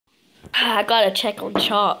I gotta check on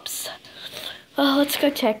Chops. Oh, let's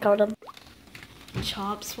go check on him.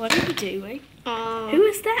 Chops, what are you doing? Who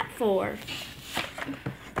is that for?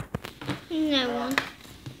 No one.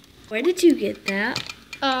 Where did you get that?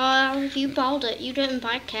 You bought it. You didn't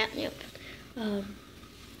buy catnip.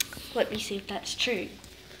 Let me see if that's true.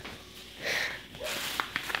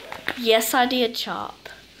 Yes, I did, Chop.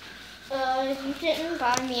 You didn't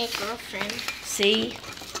buy me a girlfriend. See?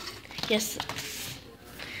 Yes.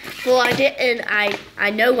 Well, I didn't. I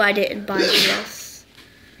know I didn't buy this.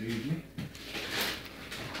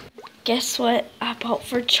 Guess what I bought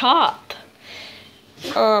for Chop?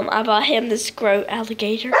 I bought him this Grow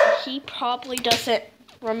alligator. He probably doesn't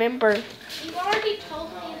remember. You already told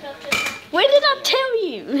me about this. When did I tell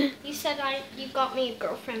you? You said you got me a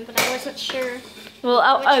girlfriend, but I wasn't sure. Well,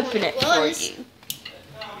 I'll which open one it for was. you.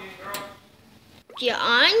 Yeah,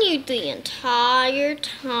 I knew the entire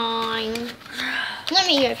time. Let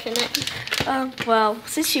me open it. Well,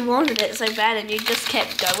 since you wanted it so bad and you just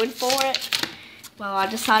kept going for it, well, I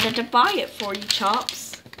decided to buy it for you,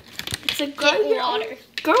 Chops. It's a Get water.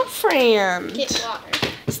 girlfriend. Get water.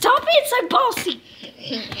 Stop being so bossy.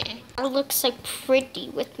 I look so pretty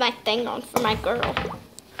with my thing on for my girl.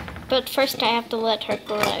 But first I have to let her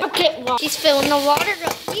grow. Okay, well, she's filling the water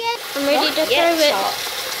up. Yeah, I'm ready to throw it.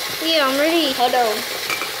 Chops. Yeah, I'm ready. Hold on.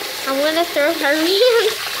 I'm gonna throw her in.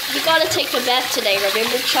 You gotta take a bath today,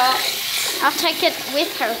 remember, Chops? I'll take it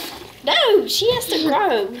with her. No, she has to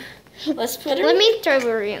grow. Let's put her Let me throw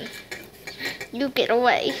her in. You get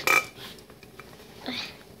away.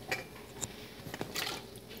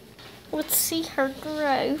 Let's see her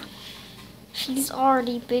grow. She's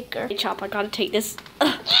already bigger. Hey, Chop, I gotta take this.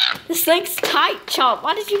 This thing's tight, Chop.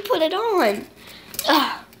 Why did you put it on?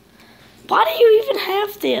 Why do you even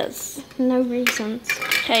have this? No reasons.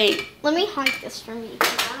 Hey, Let me hide this from you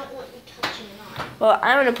because I don't want you touching it on. well,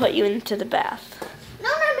 I'm gonna put you into the bath.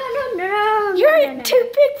 No. You're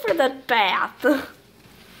too big for the bath.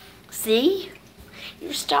 See?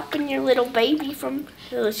 You're stopping your little baby from...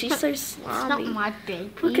 Oh, she's so slimy. It's not my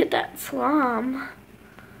baby. Look at that slime.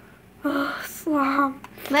 Oh, slime.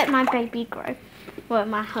 Let my baby grow. Well,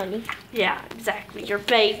 my honey. Yeah, exactly. Your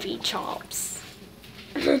baby, Chops.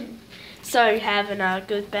 So, you having a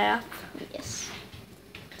good bath? Yes.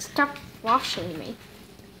 Stop washing me.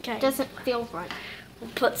 Okay. It doesn't feel right. We'll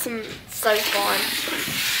put some soap on.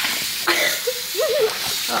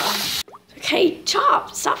 Okay,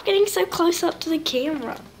 Chop, stop getting so close up to the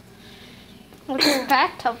camera. Well, this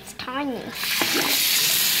bathtub's tiny.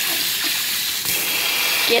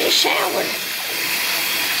 Get a shower.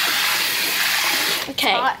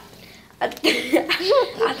 Okay. Hot.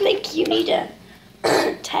 I think you need a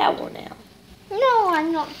towel now. No,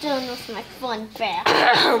 I'm not done with my fun bath.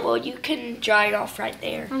 Well, you can dry it off right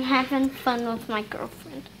there. I'm having fun with my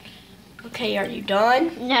girlfriend. Okay, are you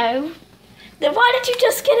done? No, Then why did you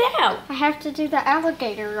just get out? I have to do the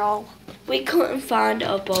alligator roll. We couldn't find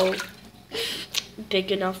a bowl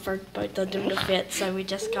big enough for both of them to fit, so we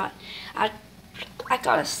just got... I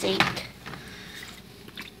got a sink.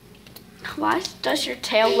 Why does your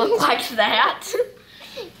tail look like that?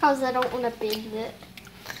 Because I don't want to bend it.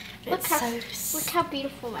 Look It's look how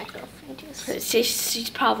beautiful my girlfriend is. She's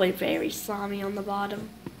probably very slimy on the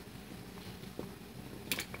bottom.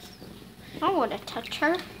 I want to touch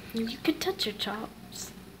her. You could touch her,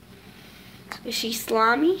 Chops. Is she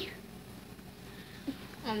slimy?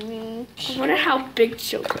 I mean, I wonder how big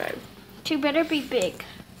she'll grow. she better be big.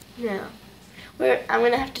 Yeah. I'm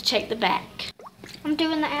gonna have to check the back. I'm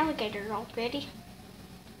doing the alligator roll. Ready?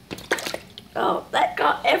 Oh, that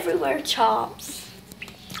got everywhere, Chops.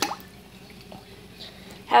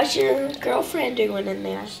 How's your girlfriend doing in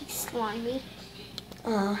there? She's slimy.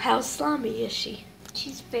 How slimy is she?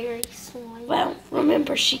 She's very slimy. Well,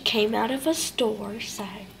 remember, she came out of a store, so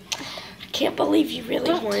I can't believe you really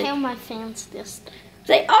Don't wanted... tell my fans this.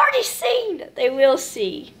 They already seen. They will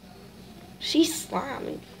see. She's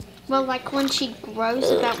slimy. Well, like when she grows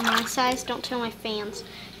about my size, don't tell my fans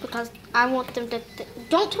because I want them to.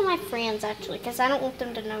 Don't tell my friends actually, because I don't want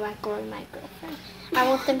them to know I grow my girlfriend. I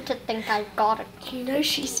want them to think I got her. You know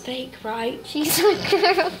she's fake, right? She's a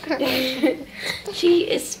girl. She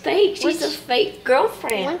is fake. She's a fake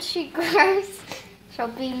girlfriend. Once she grows, she'll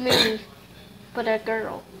be me, but a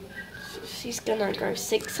girl. She's gonna grow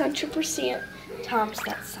 600% times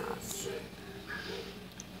that size.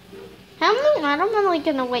 I'm only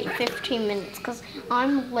gonna wait 15 minutes because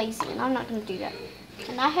I'm lazy and I'm not gonna do that.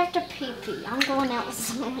 And I have to pee. I'm going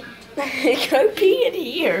outside. Go pee in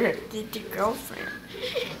here, did your girlfriend.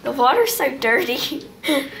 The water's so dirty.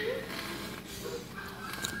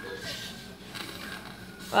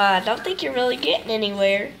 I don't think you're really getting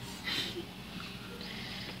anywhere.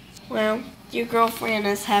 Well, your girlfriend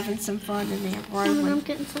is having some fun in there, And I'm rolling.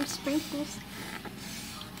 getting some sprinkles.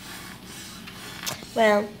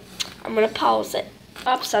 Well, I'm gonna pause it.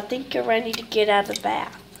 Oops, I think you're ready to get out of the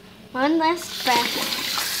bath. One last bath.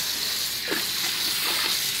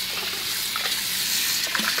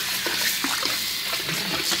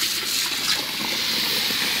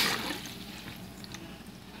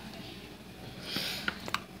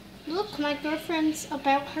 Look, my girlfriend's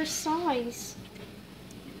about her size.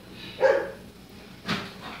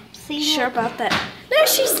 See, Sure look. about that? No,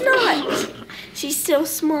 she's not. She's still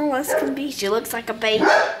small as can be. She looks like a baby.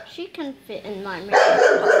 She can fit in my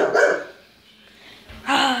mouth.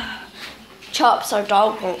 Chops, our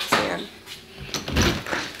dog wants in.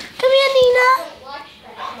 Come here,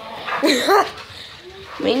 Nina.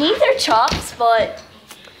 Me neither, Chops, but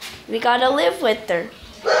we gotta live with her.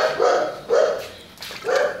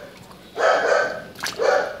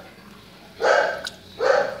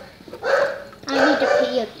 I need to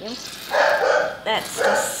pee again. That's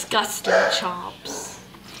disgusting, Chops.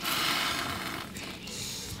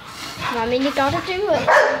 Mommy, you gotta do it.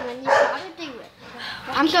 Mommy, you gotta do it.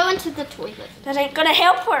 I'm going to the toilet. That ain't gonna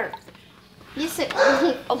help her. Yes, it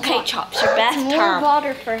will. Okay, Chops, your bath More time.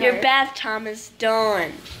 water for her. Your bath time is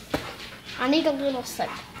done. I need a little soap.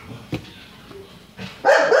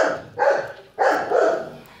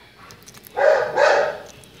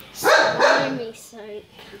 Slimy soap.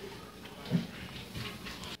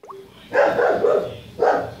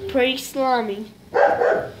 Pretty slimy.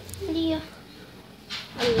 Yeah.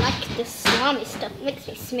 I like this slimy stuff. Makes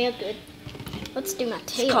me smell good. Let's do my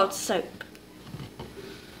tail. It's called soap.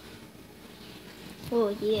 Oh,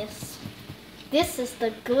 yes. This is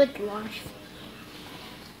the good life.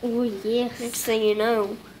 Oh, yes. Next thing you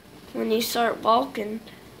know, when you start walking,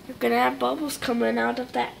 you're gonna have bubbles coming out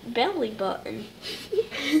of that belly button.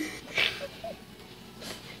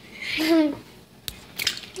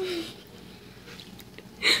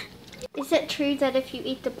 Is it true that if you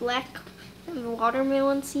eat the black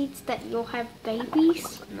watermelon seeds that you'll have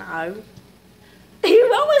babies? No.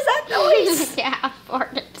 What was that noise? Yeah, I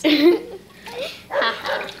farted.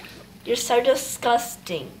 You're so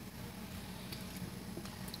disgusting.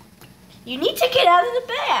 You need to get out of the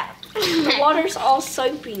bath. The water's all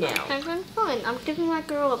soapy now. I'm having fun. I'm giving my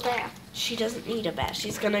girl a bath. She doesn't need a bath.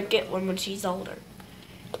 She's gonna get one when she's older.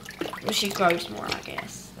 When she grows more, I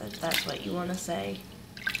guess. That's what you want to say.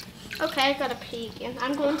 Okay, I gotta pee again.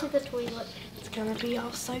 I'm going to the toilet. It's gonna be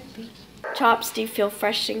all soapy. Chops, do you feel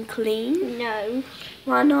fresh and clean? No,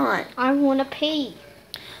 Why not? I wanna pee.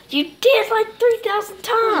 You did like 3,000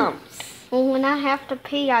 times. Well, when I have to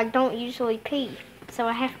pee, I don't usually pee. So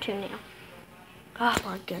I have to now. Oh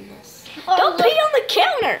my goodness. Oh, Don't look. pee on the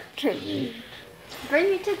counter.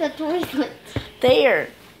 Bring me to the toilet. There.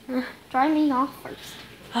 Dry me off first.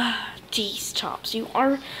 Jeez, Chops, you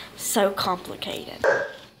are so complicated.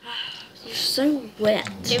 You're so wet.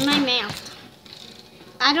 Do my mouth.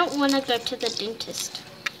 I don't want to go to the dentist.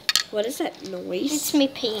 What is that noise? It's me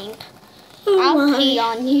peeing. Oh I'll my. pee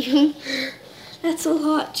on you. That's a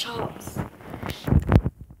lot, Chops. I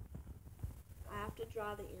have to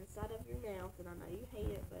dry the inside of your mouth, and I know you hate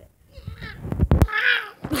it, but...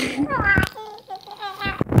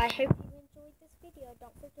 I hope you enjoyed this video.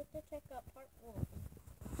 Don't forget to check out part 1.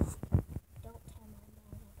 Don't tell my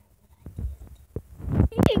mom about what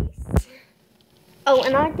I did. Oh,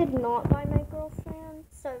 and I did not buy